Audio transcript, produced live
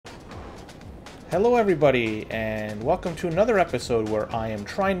Hello everybody, and welcome to another episode where I am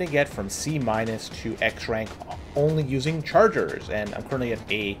trying to get from C- to X rank only using chargers, and I'm currently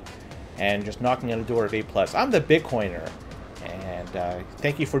at A, and just knocking on the door of A+. I'm the Bitcoiner, and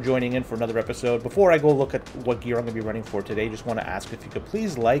thank you for joining in for another episode. Before I go look at what gear I'm going to be running for today, just want to ask if you could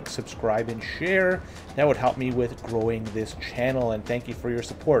please like, subscribe, and share. That would help me with growing this channel, and thank you for your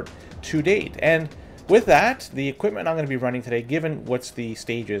support to date. And with that, the equipment I'm going to be running today, given what's the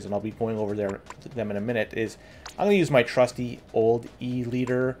stages, and I'll be going over them in a minute, is I'm going to use my trusty old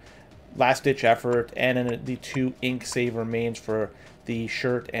E-liter, last-ditch effort, and then the two ink saver mains for the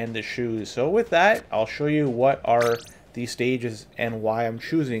shirt and the shoes. So with that, I'll show you what are the stages and why I'm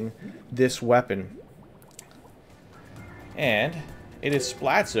choosing this weapon. And it is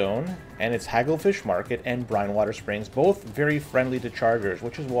Splat Zone, and it's Hagglefish Market and Brinewater Springs, both very friendly to chargers,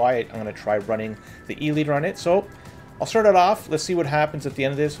 which is why I'm going to try running the E-liter on it. So I'll start it off. Let's see what happens at the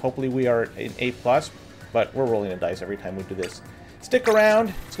end of this. Hopefully we are in A+, but we're rolling the dice every time we do this. Stick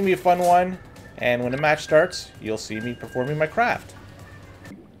around. It's going to be a fun one. And when the match starts, you'll see me performing my craft.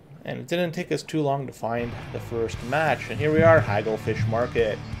 And it didn't take us too long to find the first match. And here we are, Hagglefish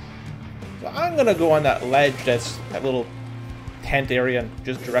Market. So I'm going to go on that ledge, that little tent area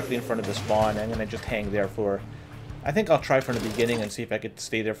just directly in front of the spawn. I'm going to just hang there for, I think I'll try from the beginning and see if I could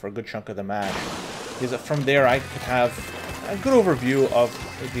stay there for a good chunk of the match. Because from there I could have a good overview of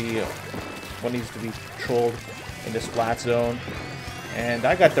what needs to be controlled in the Splat Zone. And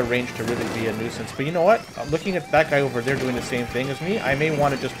I got the range to really be a nuisance. But you know what? Looking at that guy over there doing the same thing as me, I may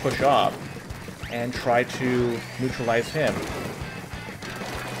want to just push off and try to neutralize him.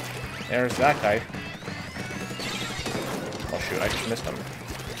 There's that guy. Oh shoot, I just missed him.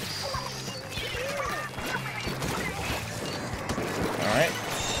 Alright.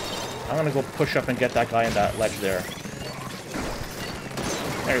 I'm gonna go push up and get that guy in that ledge there.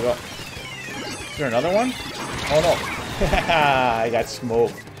 There you go. Is there another one? Oh no. I got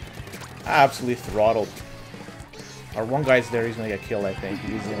smoked. Absolutely throttled. Our one guy's there, he's gonna get killed, I think.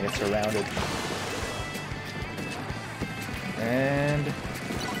 He's gonna get surrounded. And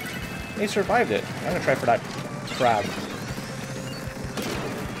he survived it. I'm gonna try for that crab.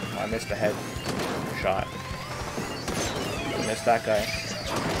 I missed the head shot. I missed that guy.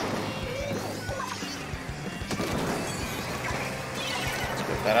 Let's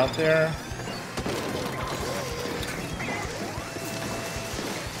get that out there.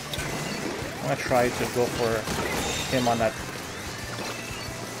 I'm gonna try to go for him on that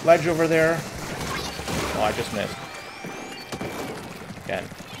ledge over there. Oh, I just missed. Again,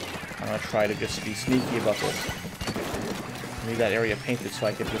 I'm gonna try to just be sneaky about this. Need that area painted so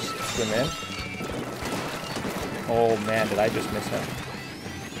I could just swim in. Oh man, did I just miss him.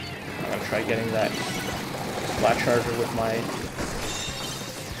 I'm gonna try getting that splat charger with my...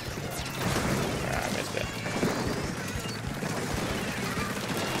 Ah, I missed it.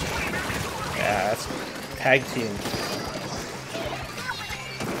 Yeah, that's tag team.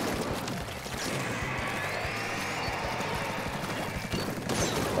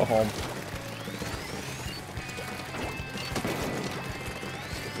 Go home.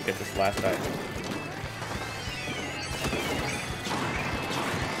 Get this last guy.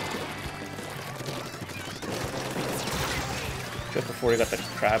 Just before he got the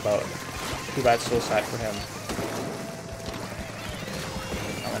crab out. Too bad, so sad for him.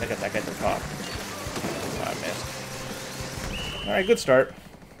 I'm gonna get that guy to the top. Oh, I missed. Alright, good start.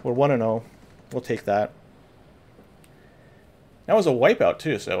 We're 1-0. We'll take that. That was a wipeout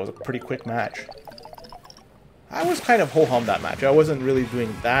too, so it was a pretty quick match. I was kind of ho-hum that match. I wasn't really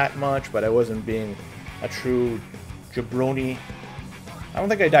doing that much, but I wasn't being a true jabroni. I don't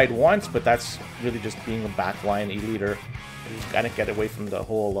think I died once, but that's really just being a backline E-liter. You just gotta get away from the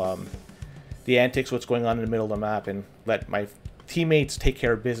whole, the antics, what's going on in the middle of the map, and let my teammates take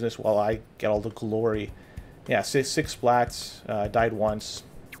care of business while I get all the glory. Yeah, six splats, died once.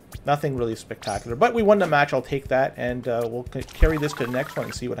 Nothing really spectacular, but we won the match. I'll take that, and we'll carry this to the next one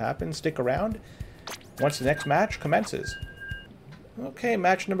and see what happens. Stick around once the next match commences. Okay,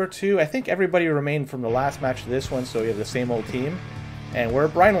 match number 2. I think everybody remained from the last match to this one, so we have the same old team. And we're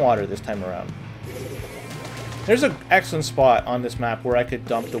at Brinewater this time around. There's an excellent spot on this map where I could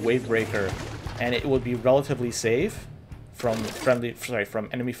dump the wave breaker, and it would be relatively safe from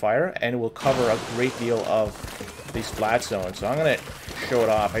enemy fire, and it will cover a great deal of the Splat Zone. So I'm gonna show it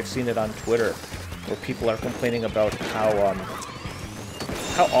off. I've seen it on Twitter where people are complaining about how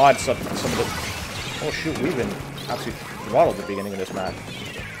odd some of the... Oh shoot, we've been absolutely throttled at the beginning of this match.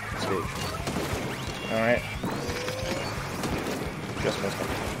 Stage. Alright. Just missed him.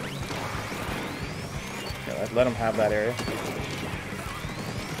 Okay, let him have that area.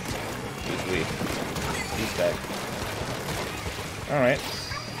 weak. He's dead. Alright.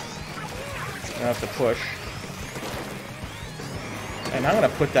 Gonna have to push. And I'm gonna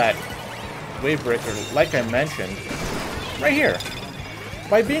put that wave breaker, like I mentioned, right here.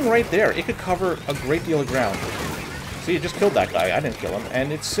 By being right there, it could cover a great deal of ground. See, it just killed that guy. I didn't kill him.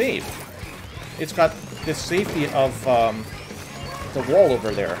 And it's safe. It's got this safety of the wall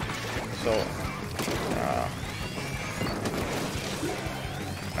over there. So,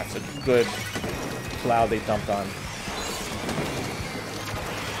 that's a good cloud they dumped on.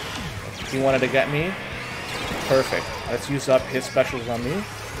 He wanted to get me. Perfect. Let's use up his specials on me.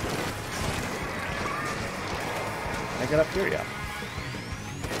 Can I get up here? Yeah.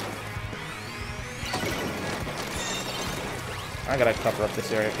 I gotta cover up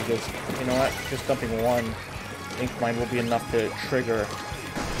this area because, you know what? Just dumping one ink mine will be enough to trigger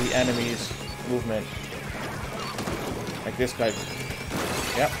the enemy's movement. Like this guy.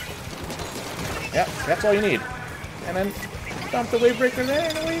 Yep. Yep, that's all you need. And then dump the wave breaker there,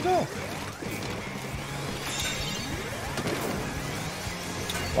 and away you go.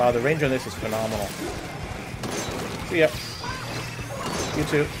 Wow, the range on this is phenomenal. See ya. You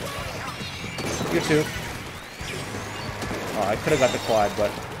too. You too. Oh, I could have got the quad,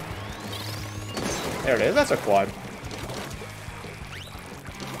 but... There it is, that's a quad.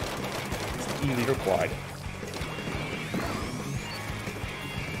 It's an E-liter quad.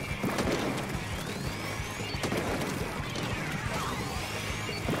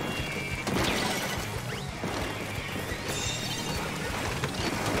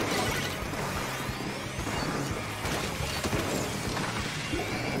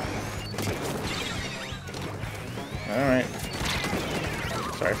 Alright.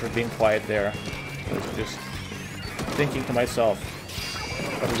 Sorry for being quiet there. I was just thinking to myself,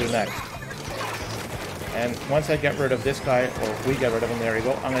 what to do next. And once I get rid of this guy, or if we get rid of him, there we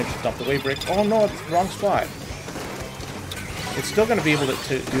go, I'm going to just dump the wave break. Oh no, it's the wrong spot. It's still going to be able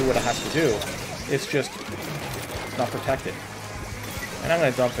to do what it has to do. It's just not protected. And I'm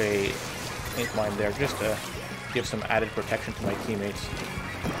going to dump a ink mine there just to give some added protection to my teammates.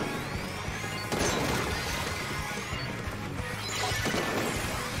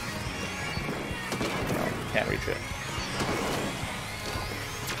 Can't reach it.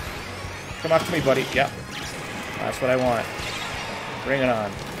 Come up to me, buddy. Yep. That's what I want. Bring it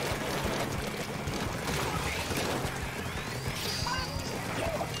on.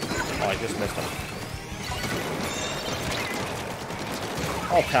 Oh, I just missed him.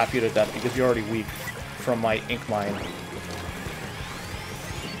 I'll tap you to death because you're already weak from my ink mine.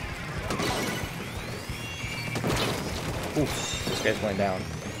 Oof, this guy's going down.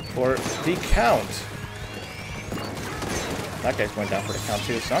 For the count. That guy's going down for the count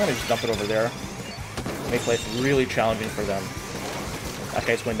too, so I'm going to just dump it over there. Make life really challenging for them. That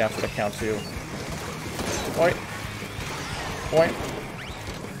guy's going down for the count too. Point. Point.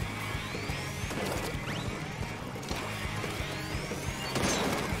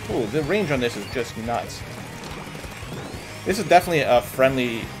 Ooh, the range on this is just nuts. This is definitely a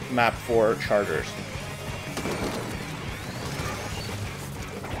friendly map for chargers.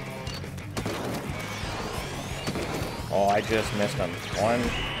 Oh, I just missed him.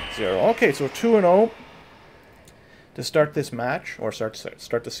 1-0. Okay, so 2-0 to start this match, or start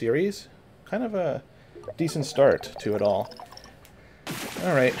the series. Kind of a decent start to it all.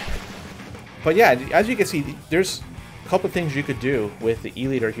 Alright. But yeah, as you can see, there's a couple of things you could do with the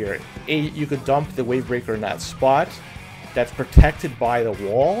E-liter here. A, you could dump the wave breaker in that spot that's protected by the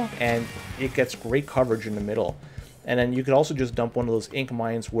wall, and it gets great coverage in the middle. And then you could also just dump one of those ink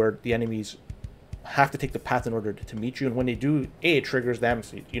mines where the enemies have to take the path in order to meet you, and when they do, A, it triggers them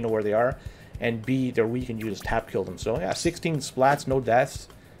so you know where they are, and B, they're weak and you just tap kill them. So yeah, 16 splats, no deaths.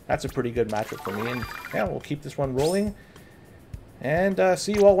 That's a pretty good matchup for me, and yeah, we'll keep this one rolling, and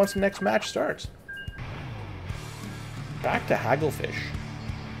see you all once the next match starts. Back to Hagglefish.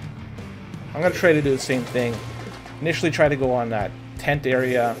 I'm going to try to do the same thing. Initially try to go on that tent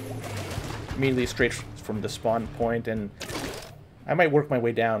area, immediately straight from the spawn point, and I might work my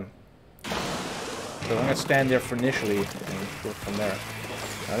way down. So I'm going to stand there for initially and go from there.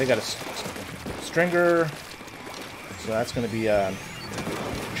 Now they got a stringer, so that's going to be a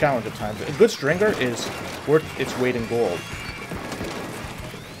challenge at times. A good stringer is worth its weight in gold.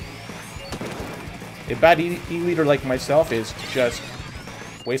 A bad E-liter like myself is just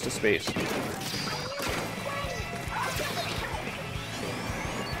waste of space.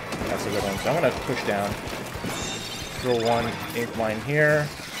 That's a good one. So I'm going to push down. Throw one ink mine here.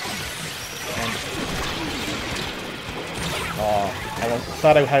 And I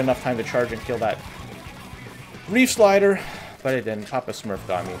thought I had enough time to charge and kill that reef slider, but it didn't. Papa Smurf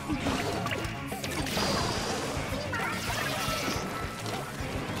got me.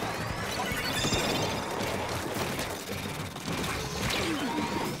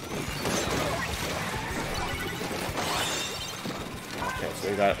 Okay,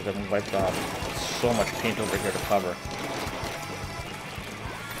 so we got them wiped off. So much paint over here to cover.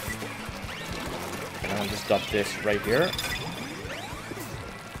 And I'm gonna just dump this right here.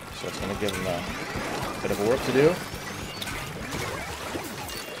 So it's gonna give them a bit of work to do.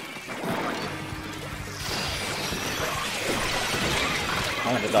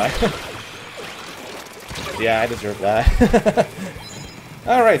 I'm gonna die. Yeah, I deserve that.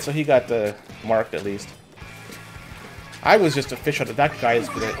 Alright, so he got marked at least. I was just a fish out of that guy is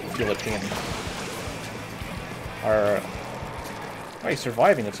gonna feel a pain. Why he's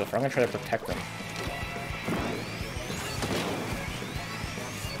surviving it so far? I'm gonna try to protect him.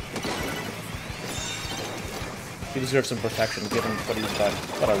 He deserves some protection given what he's done.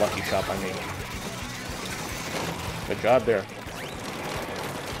 What a lucky shot by me. Good job there.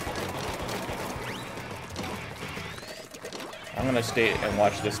 I'm gonna stay and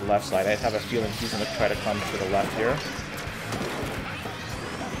watch this left side. I have a feeling he's gonna try to come to the left here.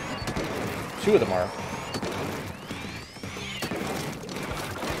 Two of them are.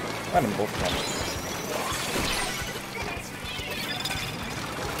 Got them both come.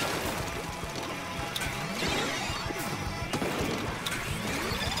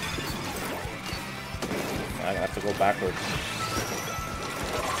 I'm gonna have to go backwards.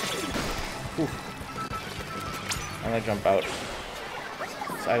 Oof. I'm gonna jump out.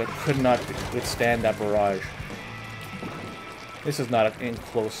 I could not withstand that barrage. This is not an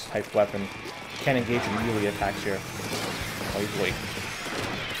in-close type weapon. Can't engage in melee attacks here. Oh, he's weak.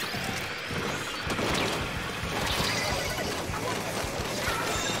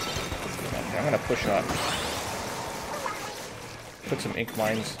 Okay, I'm gonna push up. Put some ink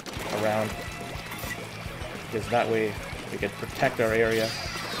mines around. Because that way we can protect our area.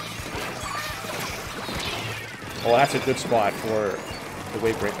 Oh, that's a good spot for the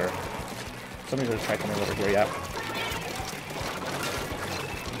wave breaker. Somebody's gonna try coming over here, yeah.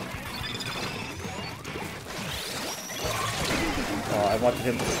 Oh, I wanted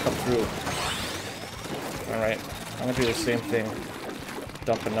him to come through. Alright, I'm gonna do the same thing.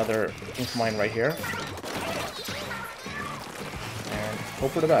 Dump another ink mine right here. And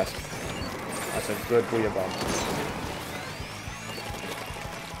hope for the best. That's a good booyah bomb.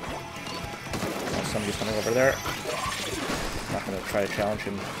 Oh, somebody's coming over there. Not going to try to challenge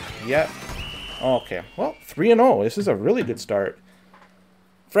him yet. Okay, well, 3-0. This is a really good start.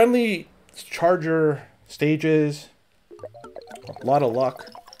 Friendly charger stages. A lot of luck.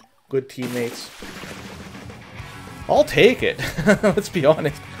 Good teammates. I'll take it. Let's be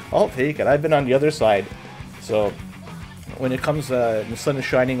honest. I'll take it. I've been on the other side. So, when it comes, the sun is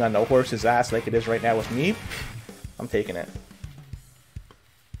shining on the horse's ass like it is right now with me, I'm taking it.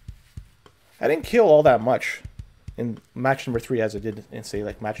 I didn't kill all that much in match number 3 as I did in, say,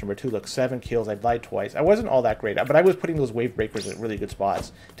 like match number 2. Look, 7 kills. I died twice. I wasn't all that great, but I was putting those wave breakers at really good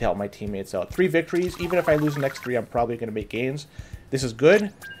spots to help my teammates out. 3 victories. Even if I lose the next 3, I'm probably going to make gains. This is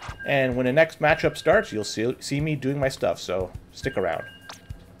good, and when the next matchup starts, you'll see me doing my stuff, so stick around.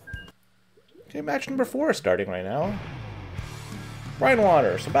 Okay, match number 4 is starting right now.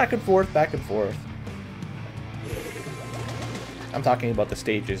 Brinewater. So back and forth, back and forth. I'm talking about the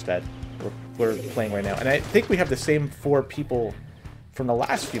stages that we're playing right now. And I think we have the same 4 people from the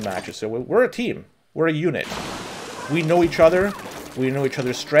last few matches. So we're a team. We're a unit. We know each other. We know each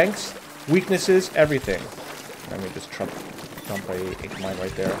other's strengths, weaknesses, everything. Let me just dump a ink mine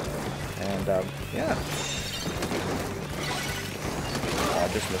right there. And, yeah. Oh, I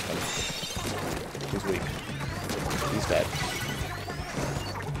just missed him. He's weak. He's dead.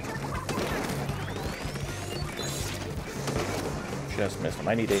 Just missed him.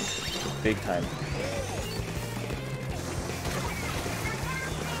 I need ink. Big time.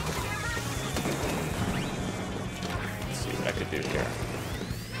 Let's see what I could do here.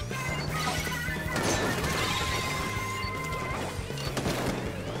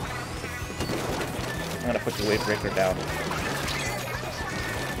 I'm gonna put the wave breaker down.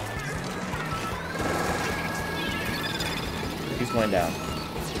 He's going down.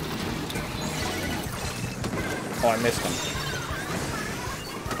 Oh, I missed him.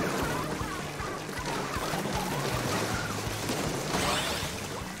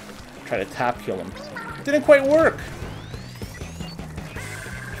 Try to tap kill him. It didn't quite work.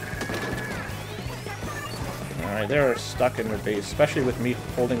 Alright, they're stuck in their base, especially with me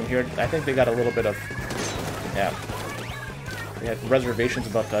holding here. I think they got a little bit of... Yeah. They had reservations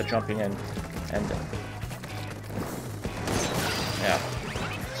about jumping in. And... yeah.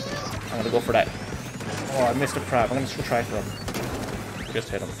 I'm gonna go for that. Oh, I missed a crab. I'm gonna still try for him. Just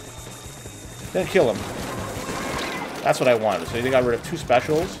hit him. Didn't kill him. That's what I wanted. So they got rid of 2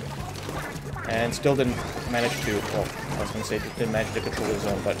 specials. And still didn't manage to... oh, I was going to say didn't manage to control the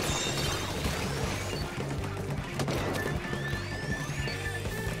zone, but...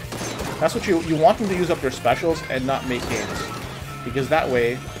 That's what you want them to use up their specials and not make gains. Because that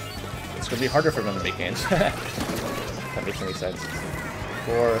way, it's going to be harder for them to make gains. That makes any sense.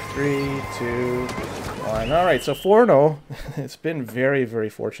 4, 3, 2, 1. Alright, so 4-0. It's been very, very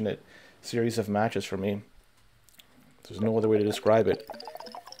fortunate series of matches for me. There's no other way to describe it.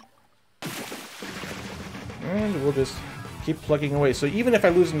 And we'll just keep plugging away. So even if I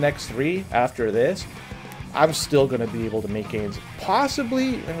lose the next 3 after this, I'm still going to be able to make gains.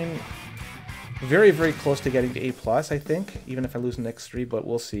 Possibly, I mean, very, very close to getting to A+, I think, even if I lose the next 3, but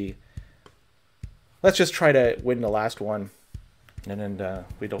we'll see. Let's just try to win the last one, and then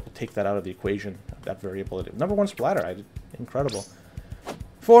we don't take that out of the equation, that variability. Number 1 splatter, incredible.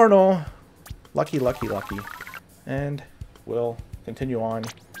 4-0, lucky, lucky, lucky. And we'll continue on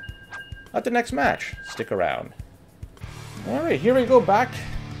at the next match. Stick around. Alright, here we go, back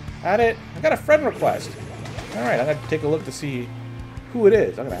at it. I got a friend request. Alright, I'm going to take a look to see who it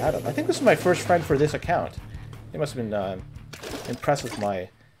is. I'm going to add him. I think this is my first friend for this account. They must have been impressed with my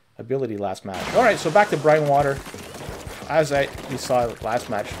ability last match. Alright, so back to Brinewater. As we saw last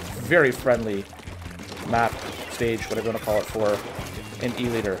match, very friendly map, stage, whatever you want to call it, for an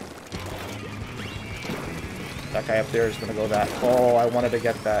E-leader. That guy up there is going to go that. Oh, I wanted to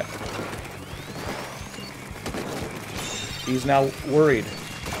get that. He's now worried.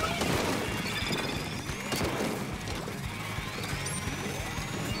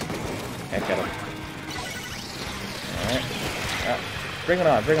 Can't get him. Alright. Yeah. Bring it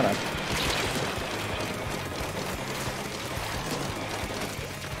on, bring it on.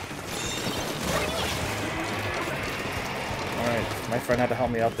 Alright, my friend had to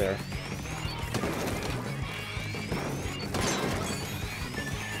help me out there.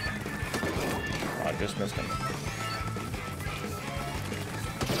 Oh, I just missed him.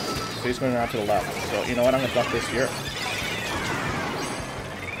 So he's going out to the left. So, you know what, I'm going to duck this here.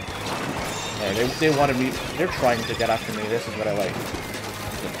 Yeah, they wanted me, they're trying to get after me. This is what I like.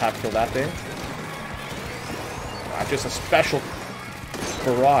 To tap kill that thing. Just a special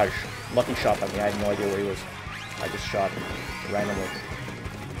barrage. Lucky shot by me. I had no idea where he was. I just shot him randomly.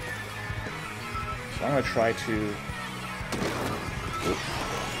 So I'm going to try to... Oops.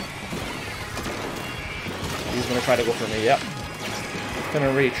 He's going to try to go for me. Yep.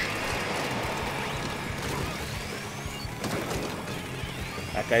 Gonna reach.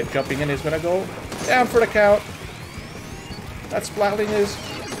 That guy jumping in is gonna go down for the count. That splatling is...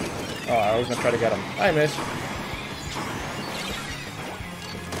 Oh, I was gonna try to get him. I missed.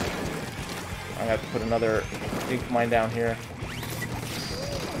 I'm gonna have to put another ink mine down here.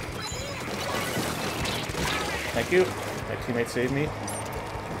 Thank you. My teammate saved me.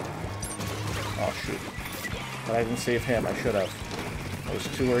 Oh, shoot. But I didn't save him. I should have. I was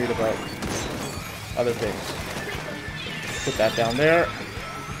too worried about other things. Put that down there.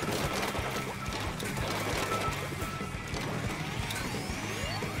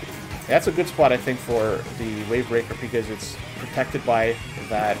 That's a good spot, I think, for the Wave Breaker because it's protected by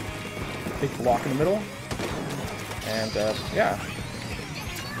that big block in the middle. And, yeah.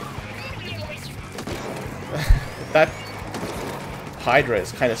 That Hydra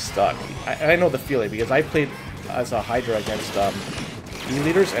is kind of stuck. I know the feeling because I played as a Hydra against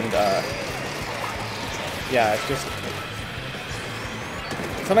E-leaders, and, yeah, it's just...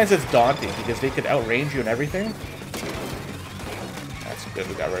 Sometimes it's daunting because they could outrange you and everything. That's good,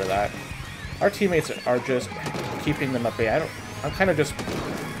 we got rid of that. Our teammates are just keeping them at bay. I'm kind of just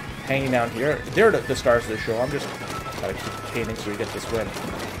hanging down here. They're the stars of the show. I'm just kind of campaigning so we get this win.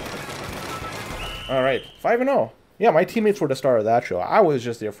 Alright, 5-0. Yeah, my teammates were the star of that show. I was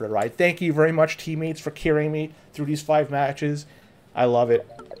just there for the ride. Thank you very much, teammates, for carrying me through these 5 matches. I love it.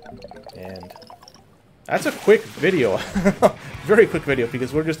 And that's a quick video. Very quick video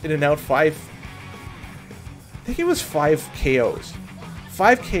because we're just in and out 5... I think it was 5 KOs.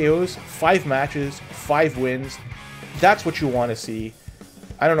 5 KOs, 5 matches, 5 wins. That's what you want to see.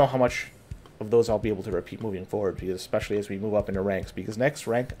 I don't know how much of those I'll be able to repeat moving forward, because especially as we move up into ranks, because next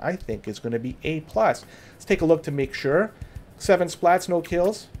rank, I think, is going to be A+. Let's take a look to make sure. 7 splats, no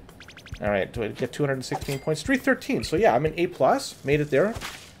kills. Alright, do I get 216 points? 313. So yeah, I'm in A+, made it there.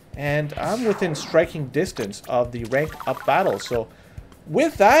 And I'm within striking distance of the rank up battle. So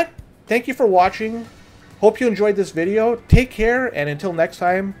with that, thank you for watching. Hope you enjoyed this video. Take care, and until next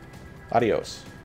time, adios.